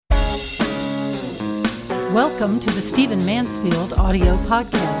Welcome to the Stephen Mansfield audio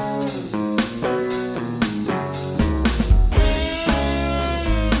podcast.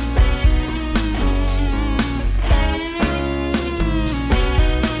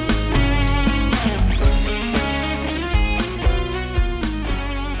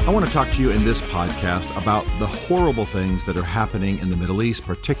 I want to talk to you in this podcast about the horrible things that are happening in the Middle East,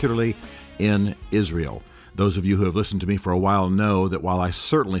 particularly in Israel. Those of you who have listened to me for a while know that while I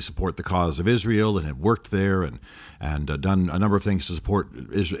certainly support the cause of Israel and have worked there and done a number of things to support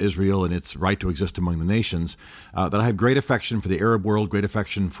Israel and its right to exist among the nations, that I have great affection for the Arab world, great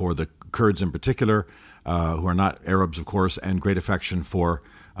affection for the Kurds in particular, who are not Arabs, of course, and great affection for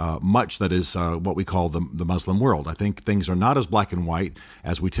much that is what we call the Muslim world. I think things are not as black and white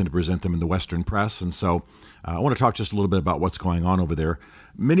as we tend to present them in the Western press, and so I want to talk just a little bit about what's going on over there.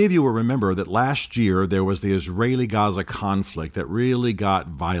 Many of you will remember that last year there was the Israeli-Gaza conflict that really got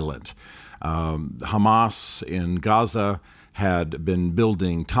violent. Hamas in Gaza had been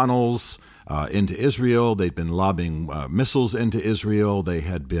building tunnels into Israel. They'd been lobbing missiles into Israel. They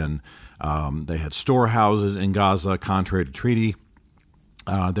had storehouses in Gaza, contrary to treaty.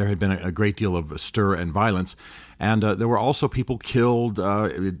 There had been a great deal of stir and violence, and there were also people killed.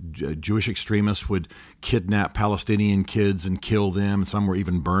 Jewish extremists would kidnap Palestinian kids and kill them. Some were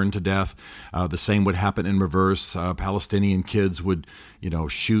even burned to death. The same would happen in reverse. Palestinian kids would,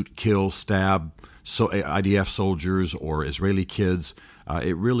 shoot, kill, stab IDF soldiers or Israeli kids.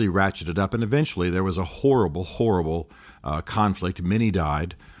 It really ratcheted up, and eventually there was a horrible, horrible conflict. Many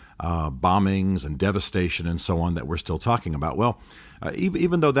died. Bombings and devastation and so on that we're still talking about. Well,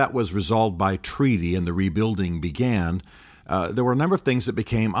 even though that was resolved by treaty and the rebuilding began, there were a number of things that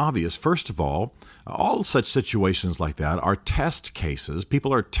became obvious. First of all such situations like that are test cases.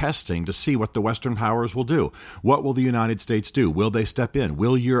 People are testing to see what the Western powers will do. What will the United States do? Will they step in?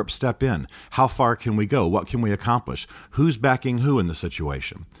 Will Europe step in? How far can we go? What can we accomplish? Who's backing who in the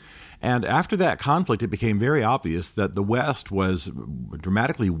situation? And after that conflict, it became very obvious that the West was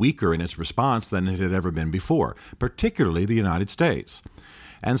dramatically weaker in its response than it had ever been before, particularly the United States.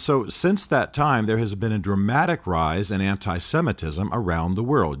 And so since that time, there has been a dramatic rise in anti-Semitism around the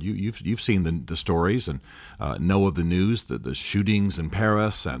world. You've seen the stories and know of the news, the shootings in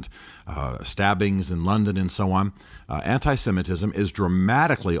Paris and stabbings in London and so on. Anti-Semitism is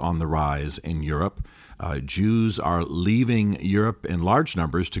dramatically on the rise in Europe. Jews are leaving Europe in large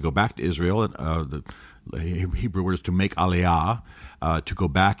numbers to go back to Israel. The Hebrew word is to make aliyah, to go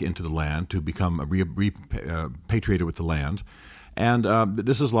back into the land, to become repatriated with the land. And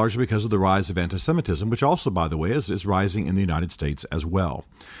this is largely because of the rise of anti-Semitism, which also, by the way, is rising in the United States as well.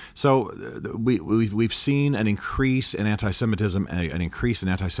 So we've seen an increase in anti-Semitism, an increase in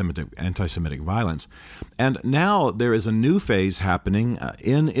anti-Semitic violence. And now there is a new phase happening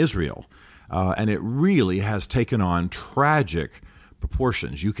in Israel. And it really has taken on tragic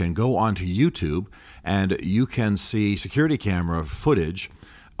proportions. You can go onto YouTube and you can see security camera footage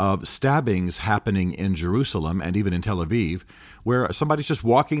of stabbings happening in Jerusalem and even in Tel Aviv, where somebody's just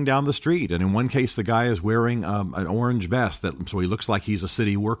walking down the street. And in one case, the guy is wearing an orange vest, so he looks like he's a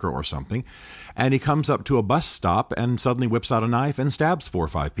city worker or something. And he comes up to a bus stop and suddenly whips out a knife and stabs 4 or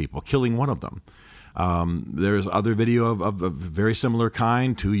 5 people, killing one of them. There's other video of a very similar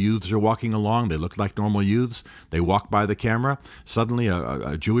kind. 2 youths are walking along. They look like normal youths. They walk by the camera. Suddenly,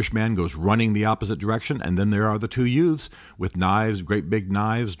 a Jewish man goes running the opposite direction, and then there are the 2 youths with knives, great big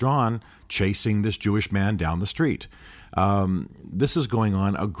knives drawn, chasing this Jewish man down the street. This is going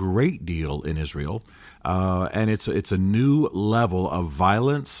on a great deal in Israel, and it's a new level of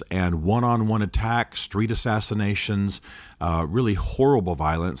violence and one-on-one attack, street assassinations, really horrible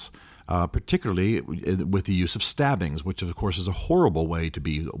violence. Particularly with the use of stabbings, which of course is a horrible way to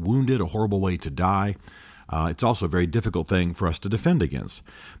be wounded, a horrible way to die. It's also a very difficult thing for us to defend against.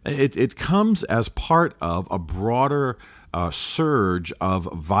 It comes as part of a broader surge of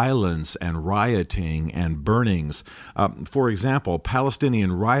violence and rioting and burnings. For example,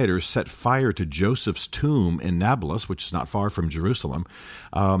 Palestinian rioters set fire to Joseph's tomb in Nablus, which is not far from Jerusalem,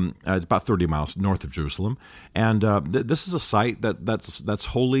 about 30 miles north of Jerusalem. And this is a site that's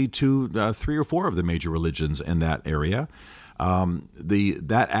holy to 3 or 4 of the major religions in that area.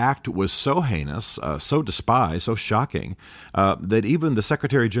 That act was so heinous, so despised, so shocking, that even the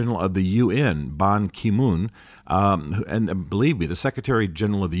Secretary General of the UN, Ban Ki-moon, and believe me, the Secretary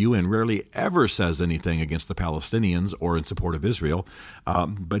General of the UN rarely ever says anything against the Palestinians or in support of Israel,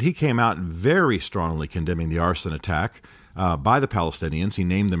 but he came out very strongly condemning the arson attack by the Palestinians. He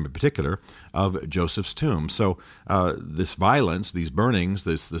named them in particular of Joseph's tomb. So this violence, these burnings,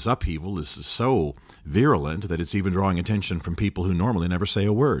 this upheaval is so virulent that it's even drawing attention from people who normally never say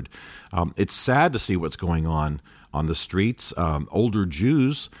a word. It's sad to see what's going on the streets. Older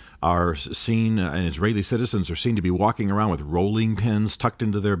Jews are seen, and Israeli citizens are seen to be walking around with rolling pins tucked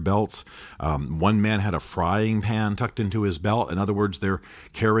into their belts. One man had a frying pan tucked into his belt. In other words, they're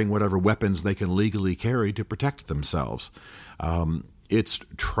carrying whatever weapons they can legally carry to protect themselves. It's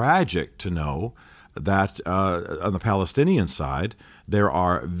tragic to know that on the Palestinian side, there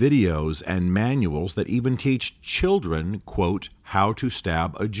are videos and manuals that even teach children, quote, how to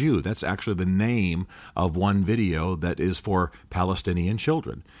stab a Jew. That's actually the name of one video that is for Palestinian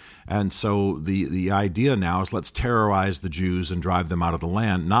children. And so the idea now is let's terrorize the Jews and drive them out of the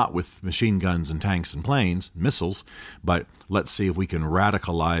land, not with machine guns and tanks and planes, missiles, but let's see if we can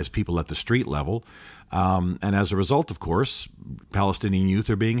radicalize people at the street level. And as a result, of course, Palestinian youth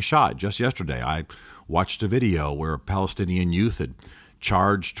are being shot. Just yesterday, I watched a video where Palestinian youth had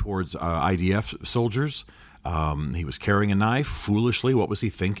charged towards IDF soldiers. He was carrying a knife. Foolishly, what was he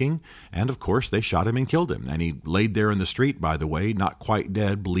thinking? And of course, they shot him and killed him. And he laid there in the street, by the way, not quite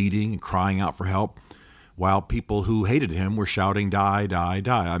dead, bleeding, crying out for help, while people who hated him were shouting, die, die,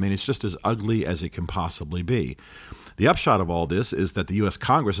 die. I mean, it's just as ugly as it can possibly be. The upshot of all this is that the U.S.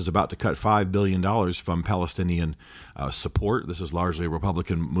 Congress is about to cut $5 billion from Palestinian support. This is largely a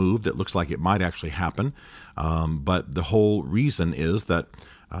Republican move that looks like it might actually happen. But the whole reason is that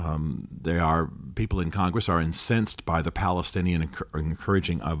people in Congress are incensed by the Palestinian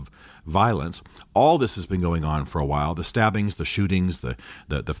encouraging of violence. All this has been going on for a while. The stabbings, the shootings, the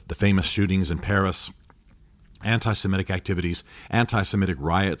famous shootings in Paris, anti-Semitic activities, anti-Semitic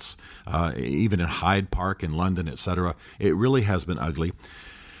riots, even in Hyde Park in London, etc. It really has been ugly.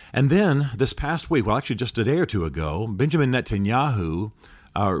 And then this past week, well, actually just a day or two ago, Benjamin Netanyahu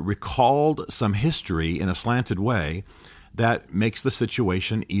recalled some history in a slanted way that makes the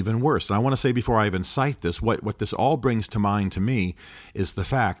situation even worse. And I want to say before I even cite this, what this all brings to mind to me is the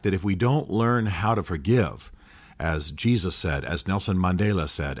fact that if we don't learn how to forgive, as Jesus said, as Nelson Mandela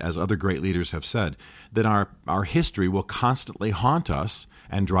said, as other great leaders have said, then our history will constantly haunt us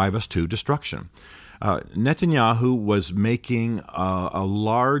and drive us to destruction. Netanyahu was making a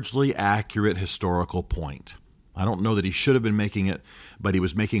largely accurate historical point. I don't know that he should have been making it, but he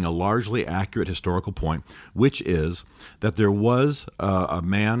was making a largely accurate historical point, which is that there was a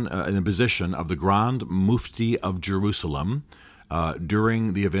man in the position of the Grand Mufti of Jerusalem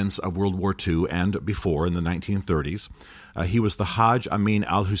during the events of World War II and before in the 1930s. He was the Hajj Amin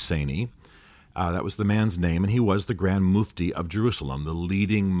al-Husseini. That was the man's name, and he was the Grand Mufti of Jerusalem, the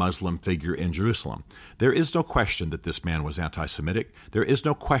leading Muslim figure in Jerusalem. There is no question that this man was anti-Semitic. There is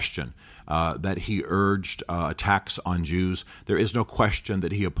no question that he urged attacks on Jews. There is no question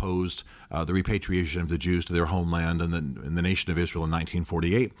that he opposed the repatriation of the Jews to their homeland in the nation of Israel in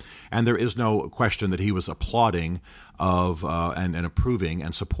 1948. And there is no question that he was applauding of and approving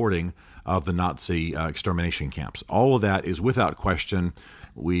and supporting of the Nazi extermination camps. All of that is without question.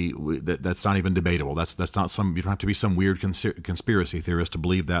 That's not even debatable. That's not you don't have to be some weird conspiracy theorist to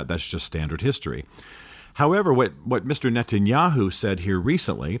believe that. That's just standard history. However, what Mr. Netanyahu said here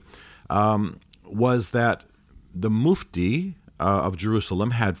recently was that the Mufti of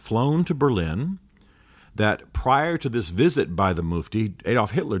Jerusalem had flown to Berlin, that prior to this visit by the Mufti,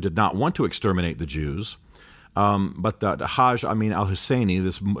 Adolf Hitler did not want to exterminate the Jews, but the Hajj Amin al-Husseini,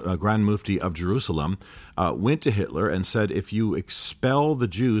 this Grand Mufti of Jerusalem, went to Hitler and said, if you expel the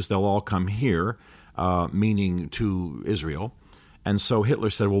Jews, they'll all come here, meaning to Israel. And so Hitler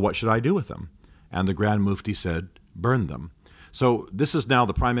said, well, what should I do with them? And the Grand Mufti said, burn them. So this is now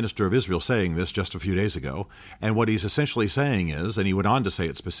the Prime Minister of Israel saying this just a few days ago. And what he's essentially saying is, and he went on to say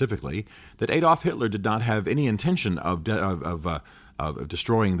it specifically, that Adolf Hitler did not have any intention of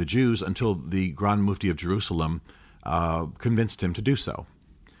destroying the Jews until the Grand Mufti of Jerusalem convinced him to do so.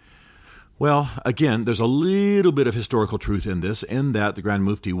 Well, again, there's a little bit of historical truth in this, in that the Grand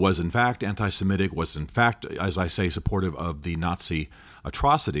Mufti was in fact anti-Semitic, was in fact, as I say, supportive of the Nazi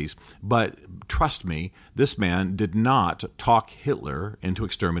atrocities. But trust me, this man did not talk Hitler into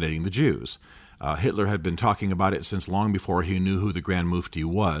exterminating the Jews. Hitler had been talking about it since long before he knew who the Grand Mufti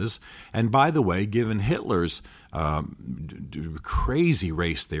was. And by the way, given Hitler's crazy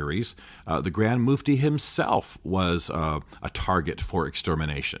race theories, the Grand Mufti himself was a target for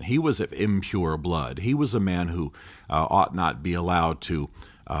extermination. He was of impure blood. He was a man who ought not be allowed to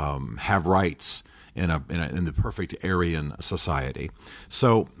have rights in the perfect Aryan society.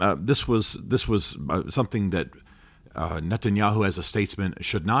 So this was something that Netanyahu, as a statesman,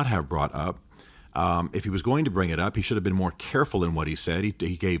 should not have brought up. If he was going to bring it up, he should have been more careful in what he said. He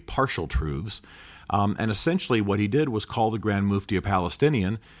gave partial truths. And essentially what he did was call the Grand Mufti a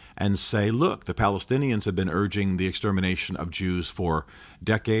Palestinian and say, look, the Palestinians have been urging the extermination of Jews for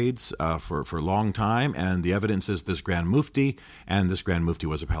decades, for a long time, and the evidence is this Grand Mufti, and this Grand Mufti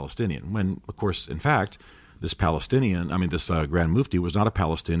was a Palestinian. When, of course, in fact, this Grand Mufti was not a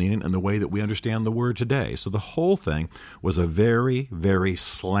Palestinian in the way that we understand the word today. So the whole thing was a very, very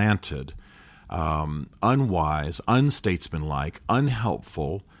slanted, unwise, unstatesmanlike,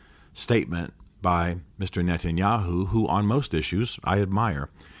 unhelpful statement by Mr. Netanyahu, who on most issues I admire.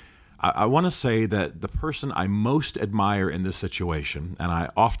 I want to say that the person I most admire in this situation, and I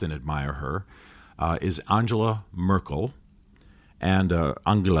often admire her, is Angela Merkel. And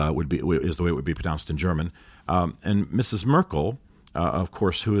Angela is the way it would be pronounced in German. And Mrs. Merkel, of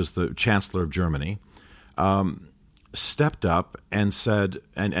course, who is the Chancellor of Germany, stepped up and said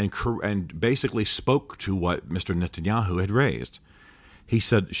and basically spoke to what Mr. Netanyahu had raised. She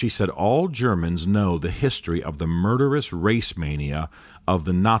said, all Germans know the history of the murderous race mania of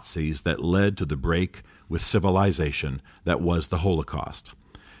the Nazis that led to the break with civilization that was the Holocaust.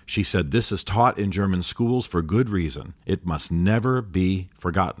 She said, this is taught in German schools for good reason. It must never be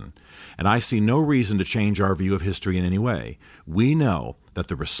forgotten. And I see no reason to change our view of history in any way. We know that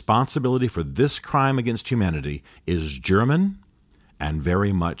the responsibility for this crime against humanity is German and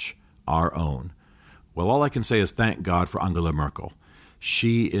very much our own. Well, all I can say is thank God for Angela Merkel.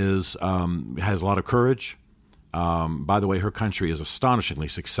 She has a lot of courage. By the way, her country is astonishingly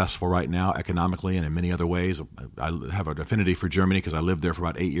successful right now economically and in many other ways. I have an affinity for Germany because I lived there for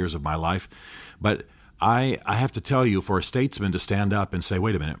about 8 years of my life. But I have to tell you, for a statesman to stand up and say,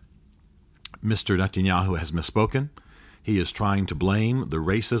 wait a minute, Mr. Netanyahu has misspoken. He is trying to blame the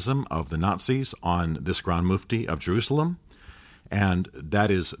racism of the Nazis on this Grand Mufti of Jerusalem. And that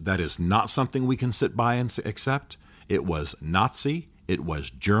is not something we can sit by and accept. It was Nazi. It was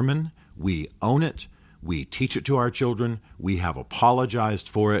German. We own it. We teach it to our children. We have apologized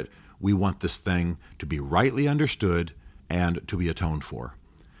for it. We want this thing to be rightly understood and to be atoned for.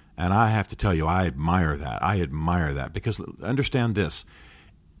 And I have to tell you, I admire that. I admire that because understand this.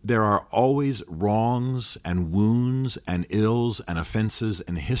 There are always wrongs and wounds and ills and offenses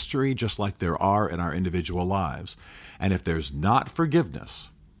in history, just like there are in our individual lives. And if there's not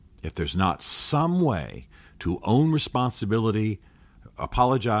forgiveness, if there's not some way to own responsibility,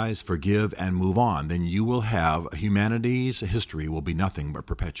 apologize, forgive, and move on, then you will have humanity's history will be nothing but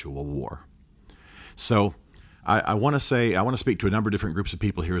perpetual war. So I want to speak to a number of different groups of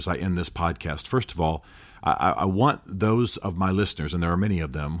people here as I end this podcast. First of all, I want those of my listeners, and there are many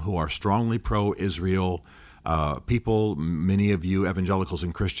of them, who are strongly pro-Israel people, many of you evangelicals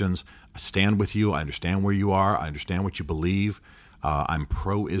and Christians, I stand with you. I understand where you are. I understand what you believe. I'm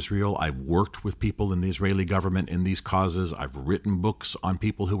pro-Israel. I've worked with people in the Israeli government in these causes. I've written books on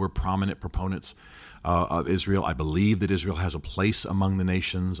people who were prominent proponents of Israel. I believe that Israel has a place among the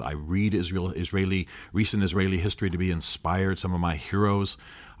nations. I read recent Israeli history to be inspired. Some of my heroes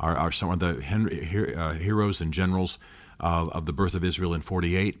are some of the heroes and generals of the birth of Israel in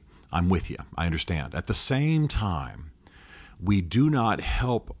 48. I'm with you. I understand. At the same time, we do not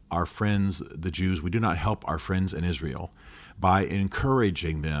help our friends, the Jews, we do not help our friends in Israel by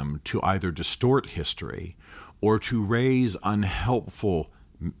encouraging them to either distort history or to raise unhelpful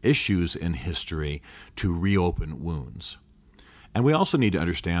issues in history to reopen wounds. And we also need to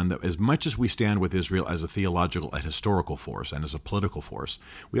understand that as much as we stand with Israel as a theological and historical force and as a political force,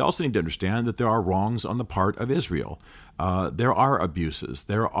 we also need to understand that there are wrongs on the part of Israel. There are abuses.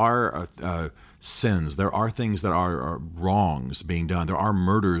 There are sins. There are things that are wrongs being done. There are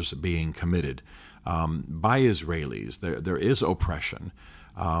murders being committed by Israelis. There is oppression.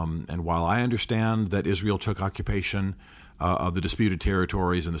 And while I understand that Israel took occupation of the disputed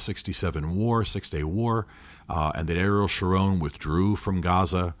territories in the 67 war, Six-Day War, and that Ariel Sharon withdrew from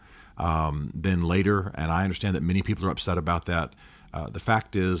Gaza then later, and I understand that many people are upset about that. The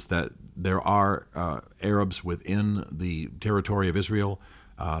fact is that there are Arabs within the territory of Israel.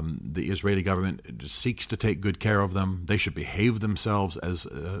 The Israeli government seeks to take good care of them. They should behave themselves as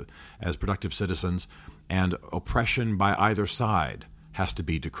productive citizens, and oppression by either side has to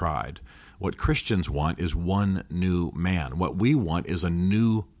be decried. What Christians want is one new man. What we want is a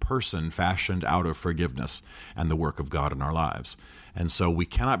new person fashioned out of forgiveness and the work of God in our lives. And so we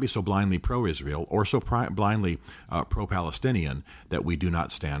cannot be so blindly pro-Israel or so blindly pro-Palestinian that we do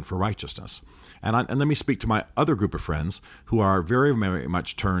not stand for righteousness. And let me speak to my other group of friends who are very, very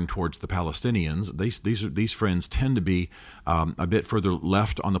much turned towards the Palestinians. These friends tend to be a bit further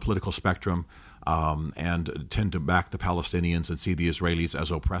left on the political spectrum, and tend to back the Palestinians and see the Israelis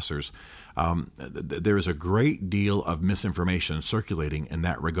as oppressors. There is a great deal of misinformation circulating in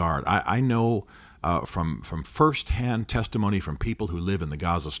that regard. I know from first-hand testimony from people who live in the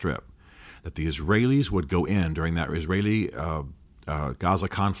Gaza Strip, that the Israelis would go in during that Israeli-Gaza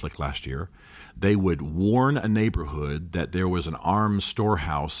conflict last year. They would warn a neighborhood that there was an arms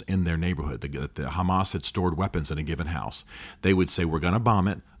storehouse in their neighborhood, that the Hamas had stored weapons in a given house. They would say, we're going to bomb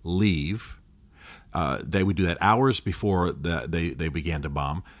it, leave. They would do that hours before they began to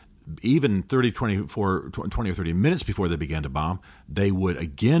bomb. Even 20 or 30 minutes before they began to bomb, they would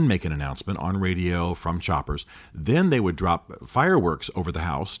again make an announcement on radio from choppers. Then they would drop fireworks over the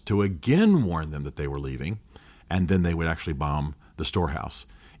house to again warn them that they were leaving, and then they would actually bomb the storehouse.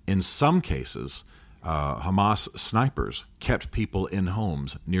 In some cases, Hamas snipers kept people in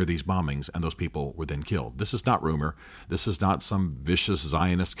homes near these bombings, and those people were then killed. This is not rumor. This is not some vicious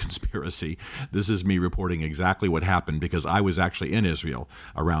Zionist conspiracy. This is me reporting exactly what happened, because I was actually in Israel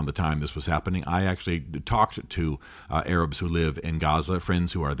around the time this was happening. I actually talked to Arabs who live in Gaza,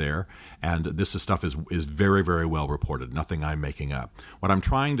 friends who are there, and this stuff is very, very well reported, nothing I'm making up. What I'm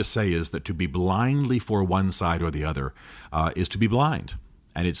trying to say is that to be blindly for one side or the other is to be blind.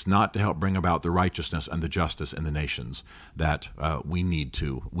 And it's not to help bring about the righteousness and the justice in the nations that we need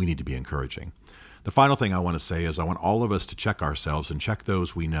to be encouraging. The final thing I want to say is I want all of us to check ourselves and check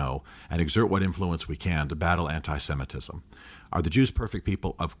those we know and exert what influence we can to battle anti-Semitism. Are the Jews perfect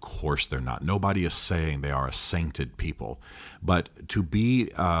people? Of course they're not. Nobody is saying they are a sainted people. But to be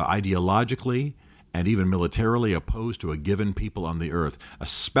ideologically and even militarily opposed to a given people on the earth,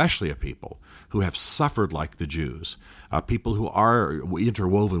 especially a people who have suffered like the Jews, people who are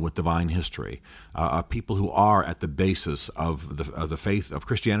interwoven with divine history, people who are at the basis of the faith of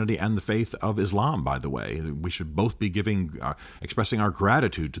Christianity and the faith of Islam, by the way. We should both be expressing our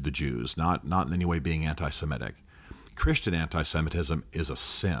gratitude to the Jews, not in any way being anti-Semitic. Christian anti-Semitism is a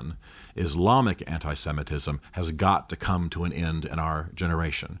sin. Islamic anti-Semitism has got to come to an end in our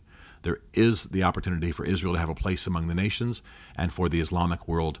generation. There is the opportunity for Israel to have a place among the nations and for the Islamic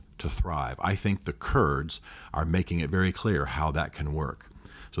world to thrive. I think the Kurds are making it very clear how that can work.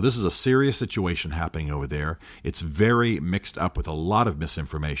 So this is a serious situation happening over there. It's very mixed up with a lot of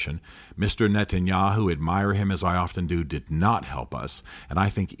misinformation. Mr. Netanyahu, admire him as I often do, did not help us. And I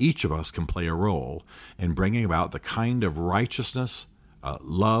think each of us can play a role in bringing about the kind of righteousness,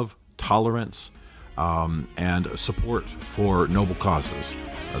 love, tolerance, and support for noble causes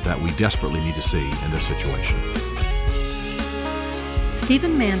that we desperately need to see in this situation.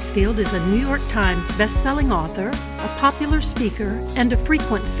 Stephen Mansfield is a New York Times best-selling author, a popular speaker, and a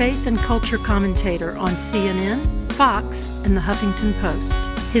frequent faith and culture commentator on CNN, Fox, and the Huffington Post.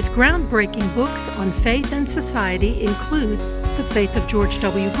 His groundbreaking books on faith and society include The Faith of George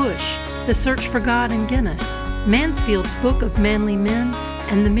W. Bush, The Search for God in Guinness, Mansfield's Book of Manly Men,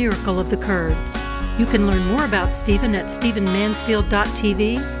 and The Miracle of the Kurds. You can learn more about Stephen at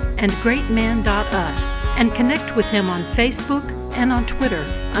stephenmansfield.tv and greatman.us, and connect with him on Facebook and on Twitter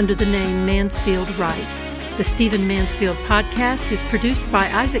under the name Mansfield Writes. The Stephen Mansfield podcast is produced by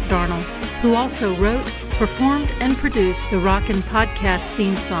Isaac Darnell, who also wrote, performed, and produced the Rockin' Podcast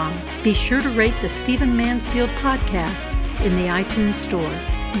theme song. Be sure to rate the Stephen Mansfield podcast in the iTunes Store.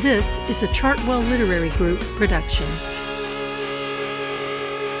 This is a Chartwell Literary Group production.